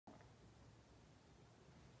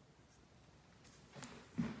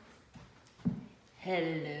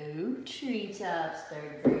Hello, Treetops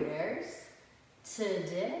third graders.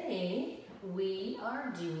 Today we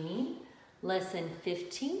are doing lesson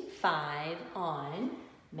 15.5 on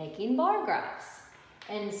making bar graphs.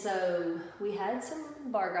 And so we had some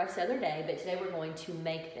bar graphs the other day, but today we're going to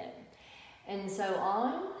make them. And so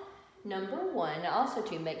on number 1, also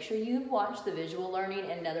to make sure you've watched the visual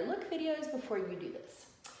learning and other look videos before you do this,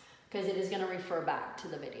 because it is going to refer back to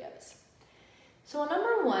the videos. So on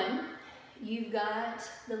number 1, you've got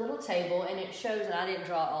the little table, and it shows, and I didn't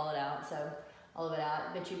draw all of it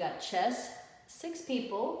out, but you got chess. 6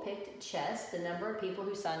 people picked chess, the number of people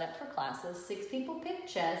who signed up for classes. 6 people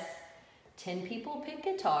picked chess, 10 people picked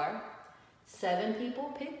guitar, 7 people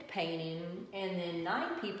picked painting, and then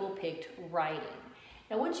 9 people picked writing.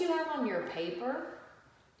 Now what you have on your paper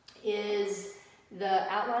is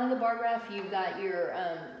the outline of the bar graph. You've got your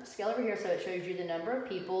scale over here, so it shows you the number of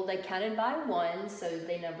people. They counted by 1, so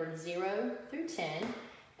they numbered 0 through 10.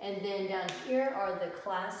 And then down here are the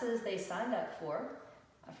classes they signed up for.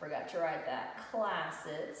 I forgot to write that,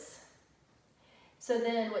 classes. So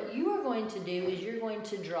then what you are going to do is you're going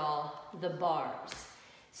to draw the bars.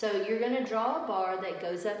 So you're going to draw a bar that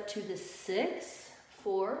goes up to the 6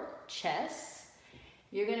 for chess.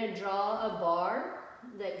 You're going to draw a bar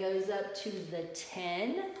that goes up to the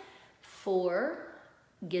 10 for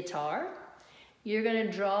guitar. You're going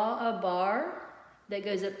to draw a bar that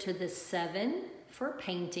goes up to the 7 for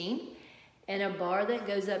painting, and a bar that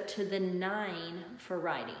goes up to the 9 for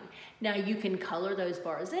writing. Now you can color those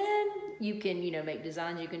bars in, you can make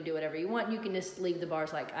designs, you can do whatever you want, you can just leave the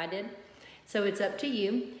bars like I did. So it's up to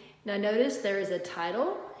you. Now notice there is a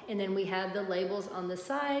title, and then we have the labels on the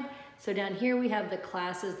side. So down here we have the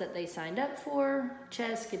classes that they signed up for,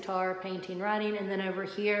 chess, guitar, painting, writing, and then over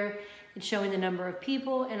here it's showing the number of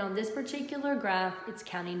people, and on this particular graph it's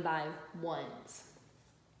counting by ones.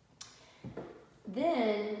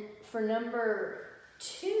 Then for number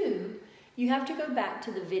 2, you have to go back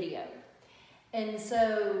to the video. And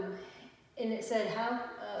so, it said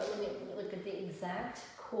let me look at the exact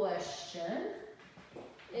question.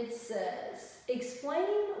 It says, explain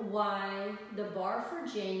why the bar for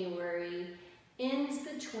January ends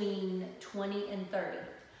between 20 and 30.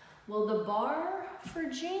 Well, the bar for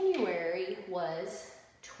January was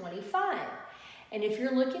 25. And if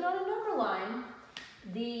you're looking on a number line,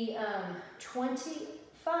 the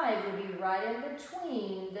 25 would be right in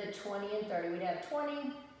between the 20 and 30. We'd have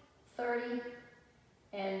 20, 30,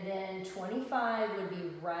 and then 25 would be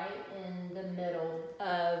right in the middle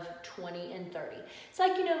of 20 and 30. It's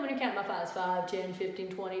like, when you're counting by 5s, 5, 10, 15,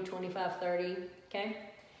 20, 25, 30, okay?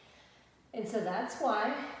 And so that's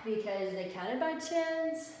why, because they counted by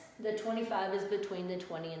 10s, the 25 is between the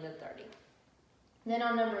 20 and the 30. Then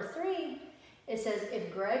on number 3, it says,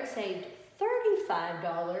 if Greg saved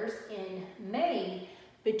 $35 in May,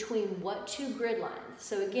 between what 2 grid lines?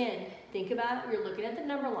 So again, think about, you're looking at the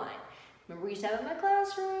number line. Remember we used to have it in my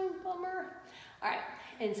classroom, bummer. All right,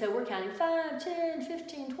 and so we're counting 5, 10,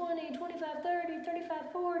 15, 20, 25, 30,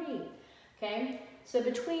 35, 40, okay? So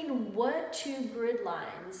between what 2 grid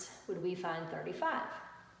lines would we find 35?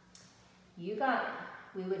 You got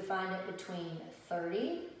it. We would find it between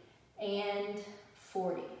 30 and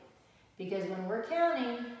 40. Because when we're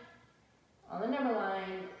counting on the number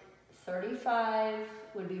line, 35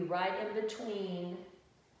 would be right in between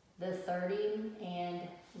the 30 and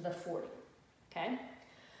the 40, okay?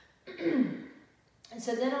 And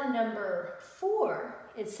so then on number 4,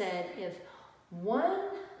 it said if 1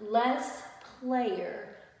 less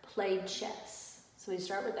player played chess. So we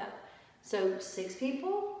start with that. So 6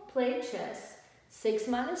 people played chess. 6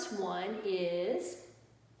 minus 1 is,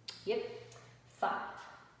 5.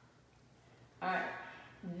 All right,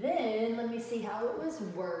 then let me see how it was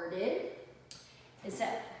worded. It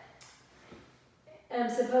said,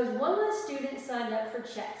 suppose 1 less student signed up for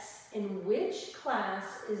chess. In which class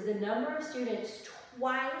is the number of students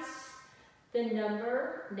twice the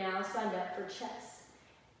number now signed up for chess?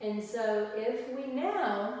 And so if we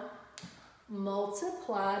now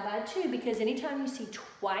multiply by 2, because anytime you see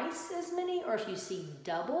twice as many, or if you see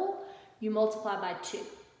double, you multiply by 2.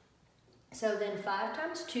 So then 5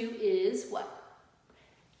 times 2 is what?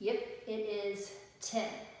 Yep, it is 10.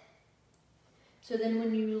 So then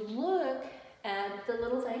when you look at the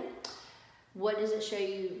little thing, what does it show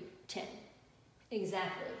you 10?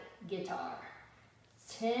 Exactly, guitar.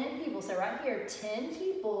 10 people, so right here, 10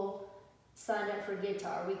 people signed up for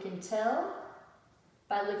guitar. We can tell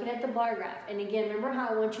by looking at the bar graph. And again, remember how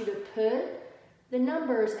I want you to put the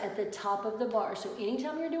numbers at the top of the bar. So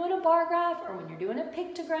anytime you're doing a bar graph or when you're doing a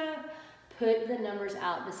pictograph, put the numbers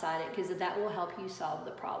out beside it, because that will help you solve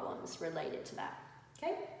the problems related to that,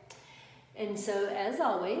 okay? And so as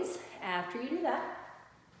always, after you do that,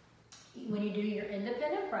 when you do your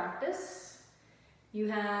independent practice, you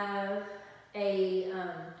have a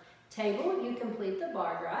table, you complete the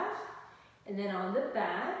bar graph, and then on the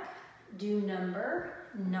back, do number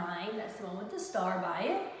 9, that's the one with the star by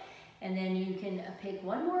it, and then you can pick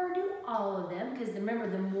one more or do all of them, because remember,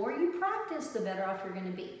 the more you practice, the better off you're going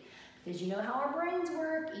to be. Because you know how our brains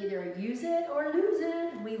work, either use it or lose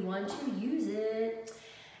it. We want to use it.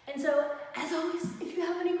 And so, as always, if you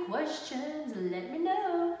have any questions, let me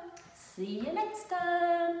know. See you next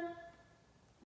time.